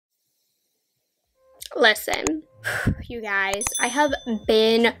Listen, you guys, I have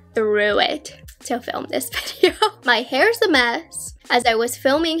been through it to film this video. My hair's a mess. As I was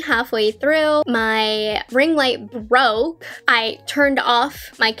filming halfway through, my ring light broke. I turned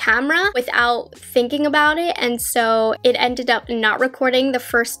off my camera without thinking about it, and so it ended up not recording the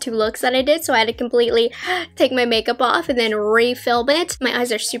first 2 looks that I did, so I had to completely take my makeup off and then refilm it. My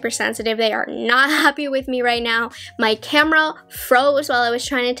eyes are super sensitive. They are not happy with me right now. My camera froze while I was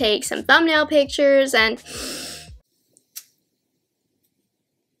trying to take some thumbnail pictures, and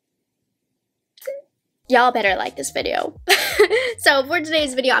y'all better like this video. So for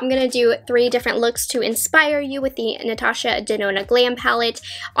today's video, I'm gonna do 3 different looks to inspire you with the Natasha Denona Glam palette.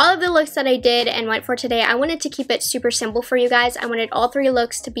 All of the looks that I did and went for today, I wanted to keep it super simple for you guys. I wanted all 3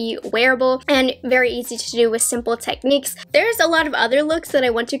 looks to be wearable and very easy to do with simple techniques. There's a lot of other looks that I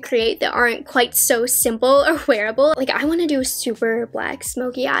want to create that aren't quite so simple or wearable. Like, I want to do a super black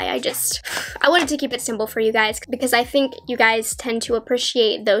smoky eye. I wanted to keep it simple for you guys because I think you guys tend to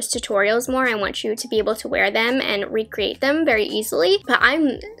appreciate those tutorials more. I want you to be able to wear them and recreate them very easily. But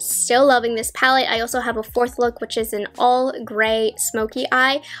I'm still loving this palette. I also have a 4th look, which is an all gray smoky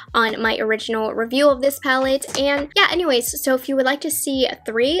eye on my original review of this palette. And yeah, anyways, so if you would like to see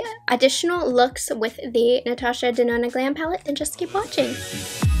 3 additional looks with the Natasha Denona Glam palette, then just keep watching.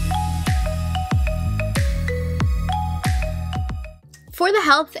 For the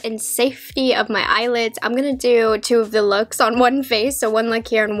health and safety of my eyelids, I'm gonna do 2 of the looks on one face, so 1 look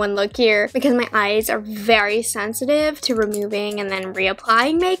here and 1 look here, because my eyes are very sensitive to removing and then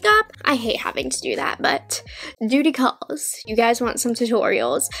reapplying makeup. I hate having to do that, but duty calls. You guys want some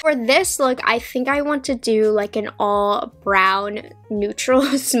tutorials. For this look, I think I want to do like an all brown neutral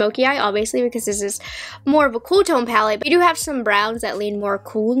smoky eye, obviously, because this is more of a cool tone palette, but you do have some browns that lean more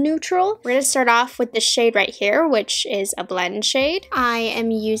cool neutral. We're gonna start off with the shade right here, which is a blend shade. I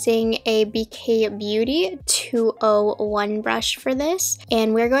am using a BK Beauty 201 brush for this,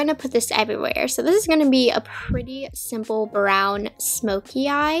 and we're going to put this everywhere. So this is going to be a pretty simple brown smoky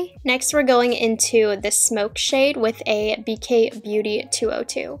eye. Next, we're going into the smoke shade with a BK Beauty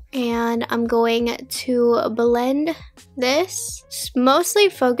 202, and I'm going to blend this, mostly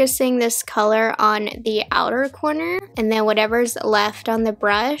focusing this color on the outer corner, and then whatever's left on the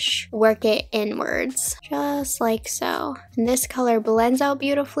brush, work it inwards, just like so. And this color blends out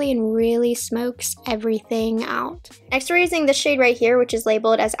beautifully and really smokes everything out. Next, we're using the shade right here, which is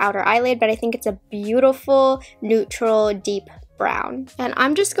labeled as outer eyelid, but I think it's a beautiful neutral deep brown. And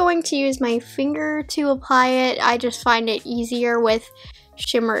I'm just going to use my finger to apply it. I just find it easier with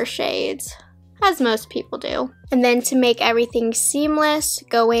shimmer shades, as most people do. And then to make everything seamless,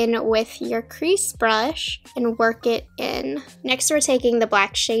 go in with your crease brush and work it in. Next, we're taking the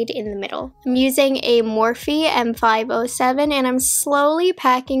black shade in the middle. I'm using a Morphe M507, and I'm slowly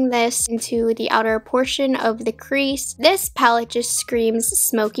packing this into the outer portion of the crease. This palette just screams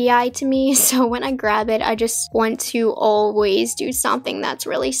smoky eye to me, so when I grab it, I just want to always do something that's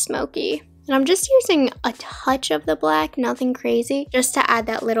really smoky. And I'm just using a touch of the black, nothing crazy, just to add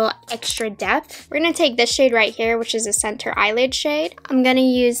that little extra depth. We're gonna take this shade right here, which is a center eyelid shade. I'm gonna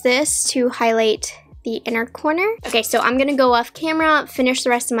use this to highlight the inner corner. Okay, so I'm gonna go off camera, finish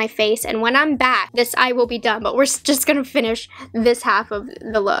the rest of my face, and when I'm back, this eye will be done, but we're just gonna finish this half of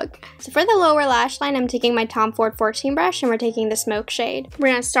the look. So for the lower lash line, I'm taking my Tom Ford 14 brush, and we're taking the smoke shade. We're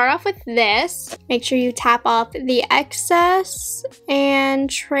gonna start off with this. Make sure you tap off the excess and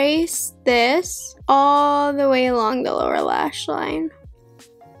trace this all the way along the lower lash line.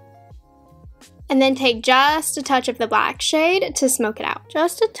 And then take just a touch of the black shade to smoke it out.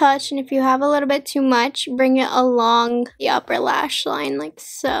 Just a touch, and if you have a little bit too much, bring it along the upper lash line like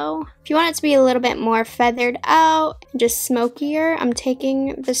so. If you want it to be a little bit more feathered out, just smokier, I'm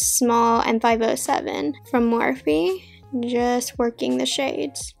taking the small M507 from Morphe. Just working the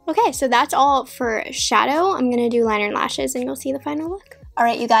shades. Okay, so that's all for shadow. I'm gonna do liner and lashes, and you'll see the final look.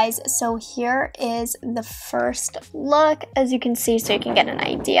 Alright, you guys, so here is the first look, as you can see, so you can get an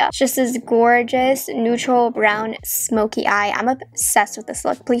idea. It's just this gorgeous neutral brown smoky eye. I'm obsessed with this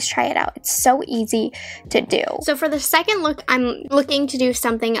look. Please try it out. It's so easy to do. So for the second look, I'm looking to do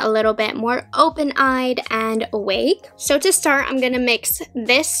something a little bit more open-eyed and awake. So to start, I'm going to mix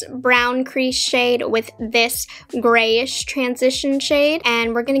this brown crease shade with this grayish transition shade,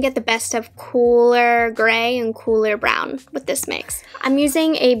 and we're going to get the best of cooler gray and cooler brown with this mix. I'm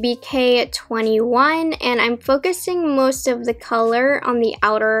using a BK21 and I'm focusing most of the color on the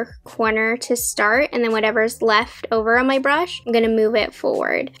outer corner to start, and then whatever's left over on my brush, I'm gonna move it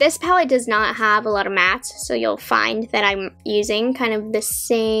forward. This palette does not have a lot of mattes, so you'll find that I'm using kind of the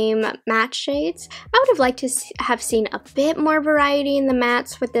same matte shades. I would have liked to have seen a bit more variety in the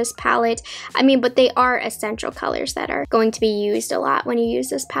mattes with this palette. I mean, but they are essential colors that are going to be used a lot when you use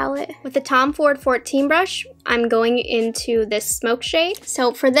this palette. With the Tom Ford 14 brush, I'm going into this smoke shade.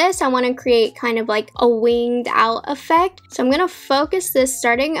 So for this, I want to create kind of like a winged out effect. So I'm going to focus this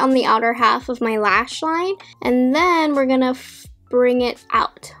starting on the outer half of my lash line, and then we're going to bring it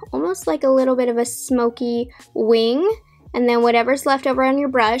out, almost like a little bit of a smoky wing. And then whatever's left over on your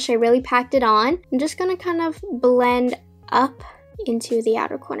brush, I really packed it on. I'm just going to kind of blend up into the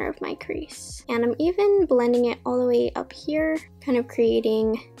outer corner of my crease. And I'm even blending it all the way up here, kind of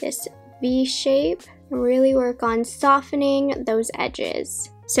creating this V shape. Really work on softening those edges.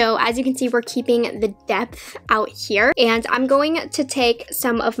 So as you can see, we're keeping the depth out here, and I'm going to take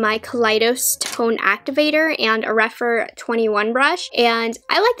some of my Kaleidos Tone Activator and a Refer 21 brush, and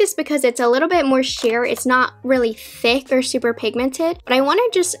I like this because it's a little bit more sheer. It's not really thick or super pigmented, but I want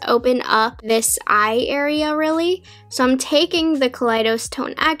to just open up this eye area really. So I'm taking the Kaleidos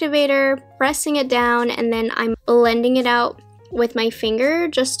Tone Activator, pressing it down, and then I'm blending it out with my finger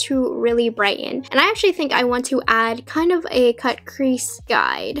just to really brighten. And I actually think I want to add kind of a cut crease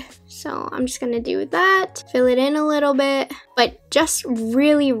guide. So I'm just gonna do that, fill it in a little bit, but just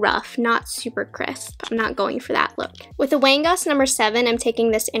really rough, not super crisp. I'm not going for that look. With the Wangus number 7, I'm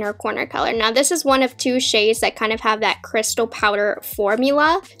taking this inner corner color. Now this is one of 2 shades that kind of have that crystal powder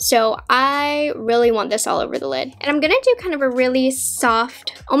formula. So I really want this all over the lid. And I'm gonna do kind of a really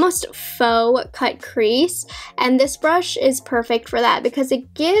soft, almost faux cut crease. And this brush is perfect for that because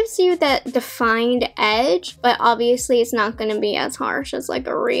it gives you that defined edge, but obviously it's not gonna be as harsh as like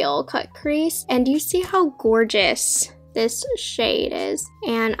a real cut crease. And do you see how gorgeous this shade is?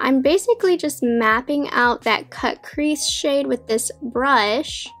 And I'm basically just mapping out that cut crease shade with this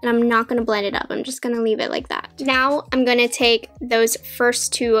brush, and I'm not going to blend it up. I'm just going to leave it like that. Now I'm going to take those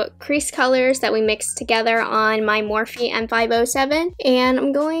first 2 crease colors that we mixed together on my Morphe M507, and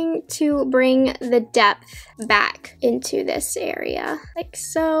I'm going to bring the depth back into this area like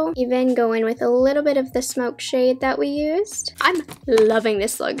so. Even go in with a little bit of the smoke shade that we used. I'm loving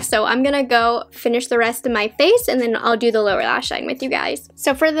this look, so I'm gonna go finish the rest of my face and then I'll do the lower lash line with you guys.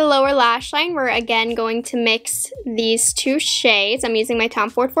 So for the lower lash line, we're again going to mix these 2 shades. I'm using my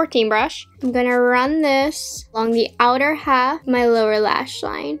Tom Ford 14 brush. I'm gonna run this along the outer half of my lower lash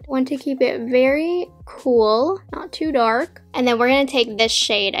line. I want to keep it very cool, not too dark. And then we're gonna take this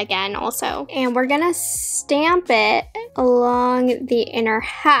shade again also, and we're gonna stamp it along the inner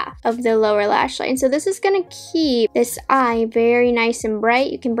half of the lower lash line. So this is gonna keep this eye very nice and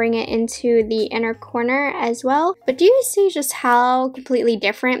bright. You can bring it into the inner corner as well. But do you see just how completely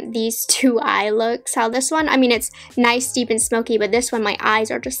different these 2 eye looks? How this one, I mean, it's nice, deep, and smoky, but this one, my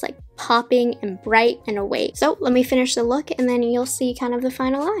eyes are just like popping and bright and awake. So let me finish the look and then you'll see kind of the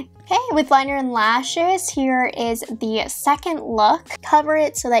final eye. Okay, with liner and lashes, here is the second look. Cover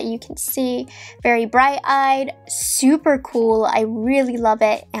it so that you can see. Very bright-eyed, super cool. I really love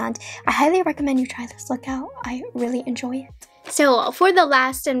it, and I highly recommend you try this look out. I really enjoy it. So for the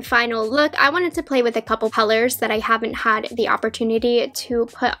last and final look, I wanted to play with a couple colors that I haven't had the opportunity to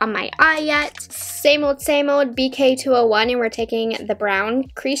put on my eye yet. Same old BK201, and we're taking the brown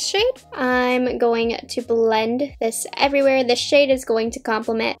crease shade. I'm going to blend this everywhere. This shade is going to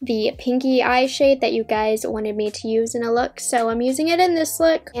complement the pinky eye shade that you guys wanted me to use in a look. So I'm using it in this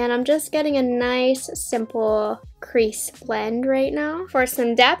look, and I'm just getting a nice, simple crease blend right now. For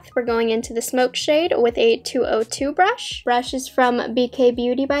some depth, we're going into the smoke shade with a 202 brush. Brush is from BK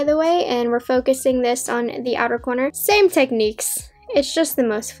Beauty, by the way, and we're focusing this on the outer corner. Same techniques. It's just the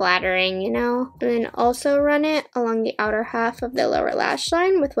most flattering, you know? And then also run it along the outer half of the lower lash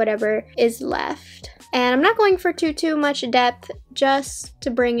line with whatever is left. And I'm not going for too much depth, just to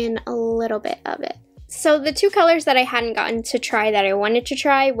bring in a little bit of it. So the 2 colors that I hadn't gotten to try that I wanted to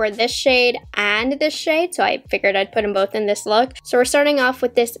try were this shade and this shade, so I figured I'd put them both in this look. So we're starting off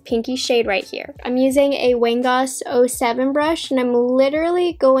with this pinky shade right here. I'm using a Wangus 07 brush, and I'm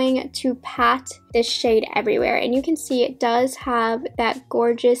literally going to pat this shade everywhere, and you can see it does have that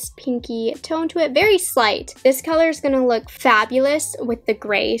gorgeous pinky tone to it, very slight. This color is going to look fabulous with the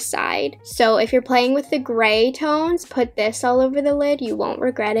gray side. So if you're playing with the gray tones, put this all over the lid. You won't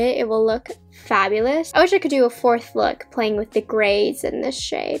regret it. It will look fabulous. I wish I could do a fourth look playing with the grays in this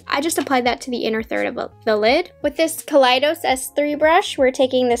shade. I just applied that to the inner third of the lid. With this Kaleidos S3 brush, we're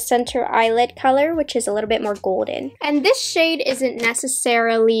taking the center eyelid color, which is a little bit more golden. And this shade isn't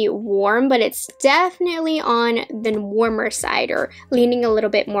necessarily warm, but it's definitely on the warmer side, or leaning a little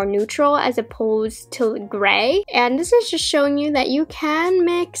bit more neutral as opposed to gray. And this is just showing you that you can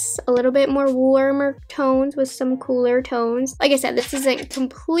mix a little bit more warmer tones with some cooler tones. Like I said, this isn't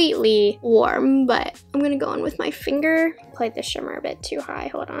completely warm, but I'm gonna go in with my finger. Applied the shimmer a bit too high,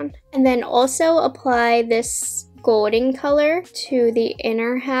 hold on. And then also apply this golden color to the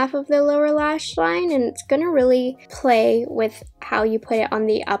inner half of the lower lash line, and it's gonna really play with how you put it on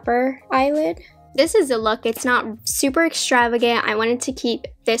the upper eyelid. This is a look, it's not super extravagant. I wanted to keep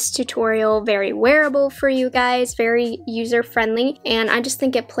this tutorial very wearable for you guys, very user-friendly, and I just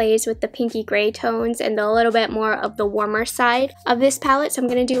think it plays with the pinky gray tones and a little bit more of the warmer side of this palette. So I'm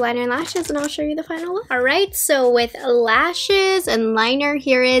gonna do liner and lashes, and I'll show you the final look. Alright, so with lashes and liner,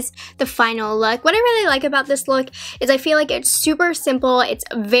 here is the final look. What I really like about this look is I feel like it's super simple, it's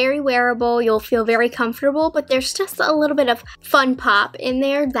very wearable, you'll feel very comfortable, but there's just a little bit of fun pop in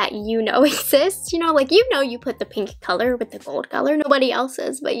there that you know exists. You know, like, you know, you put the pink color with the gold color, nobody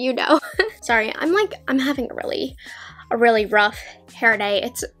else's, but you know. Sorry, I'm having a really rough hair day.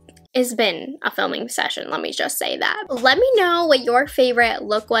 It's been a filming session, let me just say that. Let me know what your favorite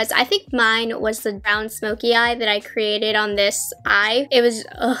look was. I think mine was the brown smoky eye that I created on this eye. It was,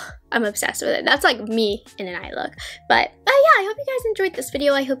 I'm obsessed with it. That's like me in an eye look. But yeah, I hope you guys enjoyed this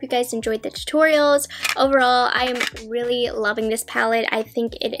video. I hope you guys enjoyed the tutorials. Overall, I am really loving this palette. I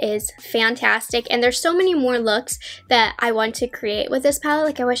think it is fantastic. And there's so many more looks that I want to create with this palette.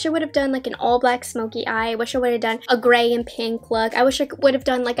 Like, I wish I would have done like an all black smoky eye. I wish I would have done a gray and pink look. I wish I would have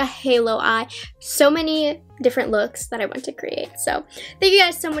done like a halo eye. So many different looks that I want to create. So thank you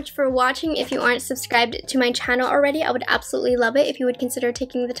guys so much for watching. If you aren't subscribed to my channel already, I would absolutely love it if you would consider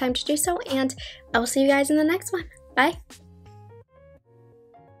taking the time to do so, and I will see you guys in the next one. Bye.